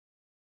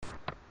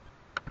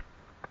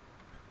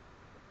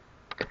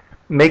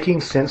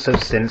Making sense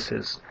of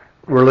sentences.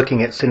 We're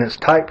looking at sentence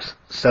types,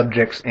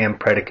 subjects, and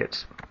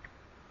predicates.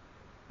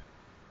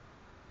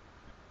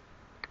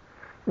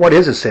 What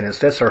is a sentence?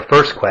 That's our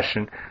first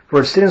question. For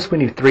a sentence, we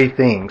need three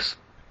things.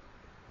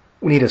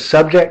 We need a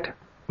subject,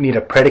 we need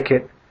a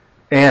predicate,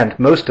 and,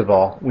 most of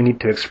all, we need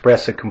to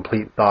express a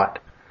complete thought.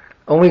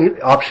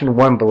 Only option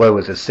 1 below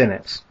is a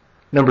sentence.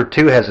 Number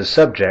 2 has a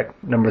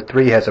subject, number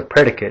 3 has a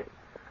predicate,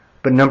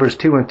 but numbers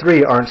 2 and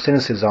 3 aren't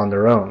sentences on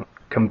their own.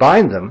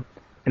 Combine them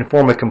and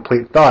form a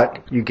complete thought,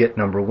 you get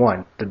number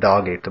 1, the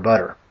dog ate the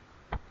butter.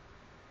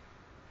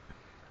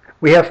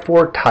 We have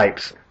 4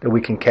 types that we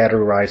can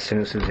categorize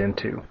sentences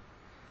into.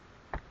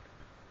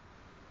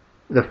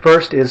 The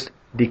first is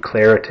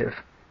declarative.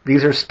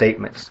 These are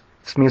statements.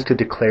 This means to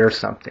declare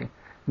something.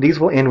 These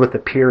will end with a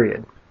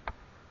period.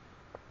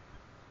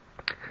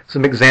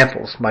 Some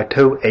examples. My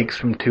toe aches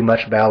from too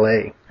much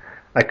ballet.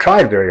 I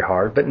tried very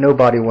hard, but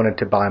nobody wanted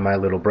to buy my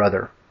little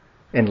brother.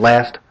 And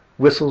last,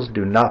 whistles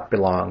do not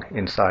belong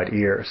inside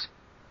ears.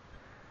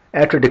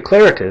 After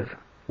declarative,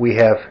 we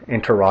have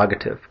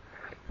interrogative.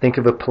 Think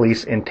of a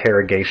police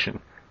interrogation.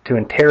 To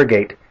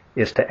interrogate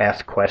is to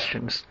ask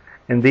questions.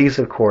 And these,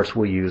 of course,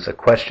 will use a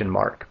question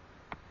mark.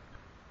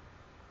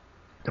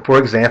 For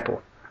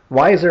example,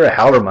 why is there a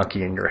howler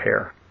monkey in your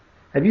hair?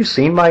 Have you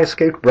seen my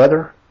escaped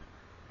brother?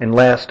 And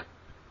last,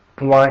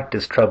 why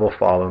does trouble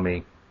follow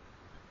me?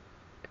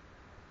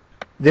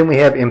 Then we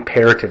have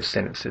imperative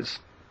sentences.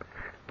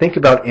 Think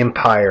about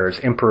empires,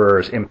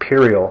 emperors,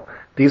 imperial.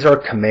 These are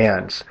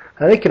commands.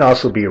 Now, they can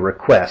also be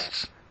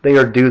requests. They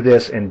are do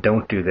this and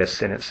don't do this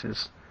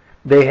sentences.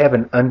 They have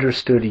an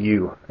understood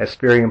you. That's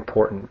very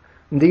important.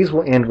 And these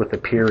will end with a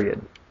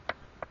period.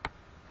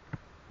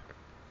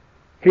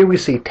 Here we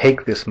see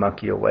take this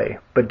monkey away,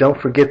 but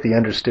don't forget the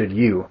understood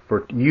you,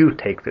 for you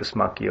take this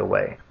monkey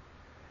away.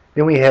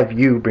 Then we have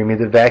you bring me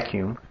the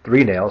vacuum,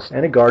 3 nails,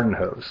 and a garden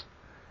hose.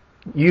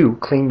 You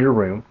clean your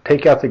room,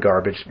 take out the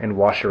garbage, and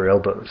wash your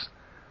elbows.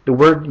 The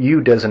word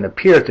you doesn't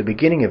appear at the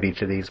beginning of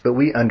each of these, but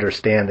we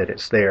understand that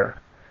it's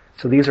there.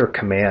 So these are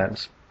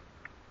commands.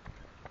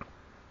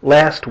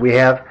 Last, we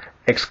have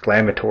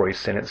exclamatory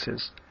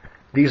sentences.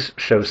 These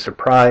show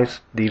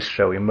surprise, these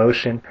show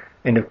emotion,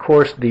 and of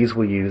course these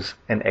will use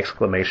an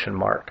exclamation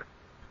mark.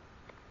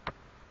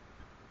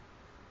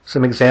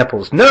 Some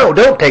examples. No,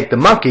 don't take the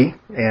monkey,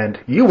 and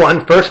you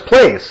won first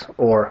place,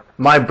 or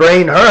my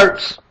brain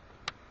hurts.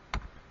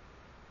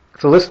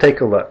 So let's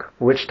take a look.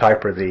 Which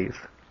type are these?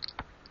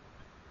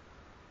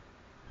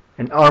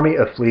 An army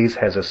of fleas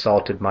has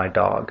assaulted my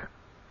dog.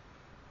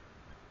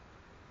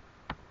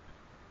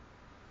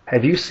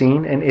 Have you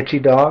seen an itchy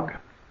dog?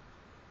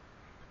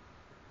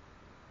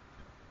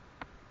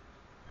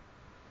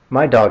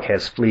 My dog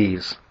has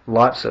fleas,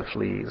 lots of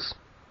fleas.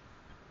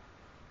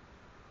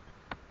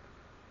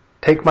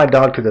 Take my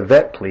dog to the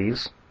vet,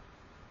 please.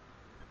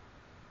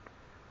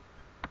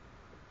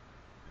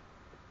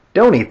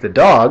 Don't eat the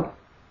dog.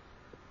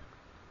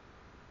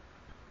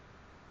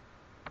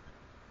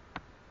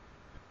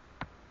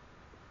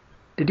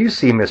 Did you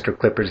see Mr.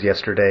 Clippers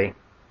yesterday?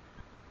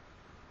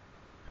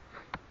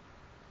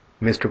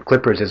 Mr.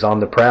 Clippers is on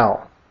the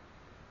prowl.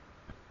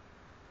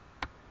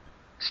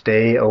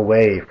 Stay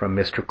away from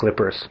Mr.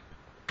 Clippers.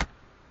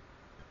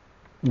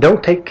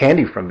 Don't take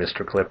candy from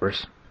Mr.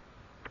 Clippers.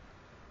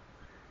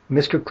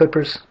 Mr.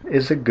 Clippers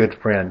is a good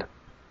friend.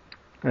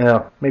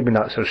 Well, maybe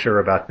not so sure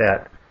about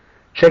that.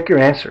 Check your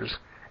answers.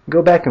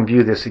 Go back and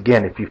view this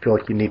again if you feel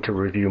like you need to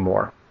review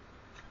more.